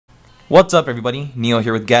What's up everybody, Neo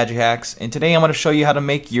here with Gadget Hacks, and today I'm going to show you how to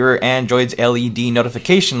make your Android's LED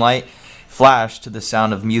notification light flash to the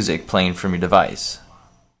sound of music playing from your device.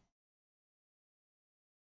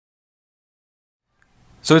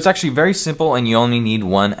 So it's actually very simple and you only need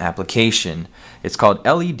one application. It's called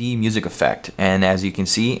LED Music Effect, and as you can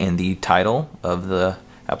see in the title of the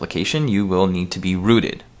application, you will need to be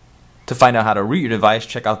rooted. To find out how to root your device,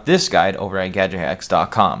 check out this guide over at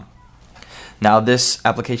gadgethacks.com. Now this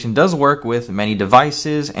application does work with many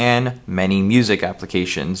devices and many music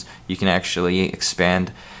applications. You can actually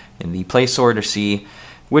expand in the Play Store to see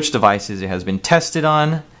which devices it has been tested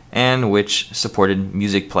on and which supported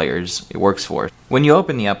music players it works for. When you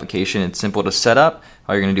open the application, it's simple to set up.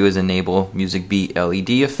 All you're going to do is enable Music Beat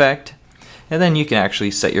LED effect, and then you can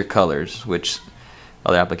actually set your colors, which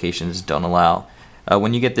other applications don't allow.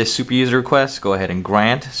 When you get this super user request, go ahead and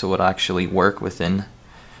grant, so it'll actually work within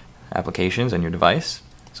applications on your device.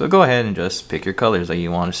 So go ahead and just pick your colors that you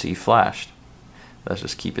want to see flashed. Let's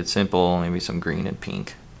just keep it simple, maybe some green and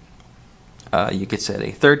pink. You could set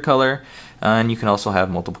a third color, and you can also have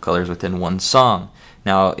multiple colors within one song.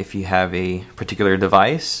 Now if you have a particular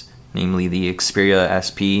device, namely the Xperia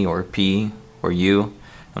SP or P or U,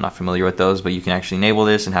 I'm not familiar with those, but you can actually enable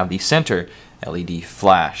this and have the center LED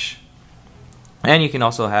flash. And you can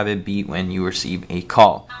also have it beat when you receive a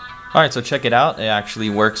call. Alright, so check it out. It actually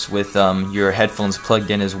works with your headphones plugged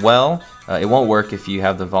in as well. It won't work if you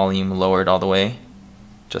have the volume lowered all the way,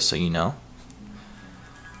 just so you know.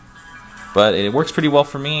 But it works pretty well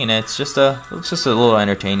for me, and it's just a little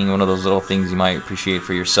entertaining, one of those little things you might appreciate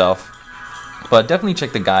for yourself. But definitely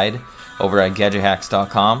check the guide over at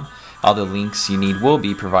gadgethacks.com. All the links you need will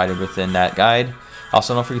be provided within that guide.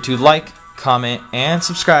 Also, don't forget to like, comment, and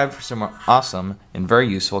subscribe for some more awesome and very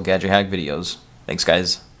useful Gadget Hack videos. Thanks,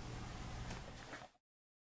 guys.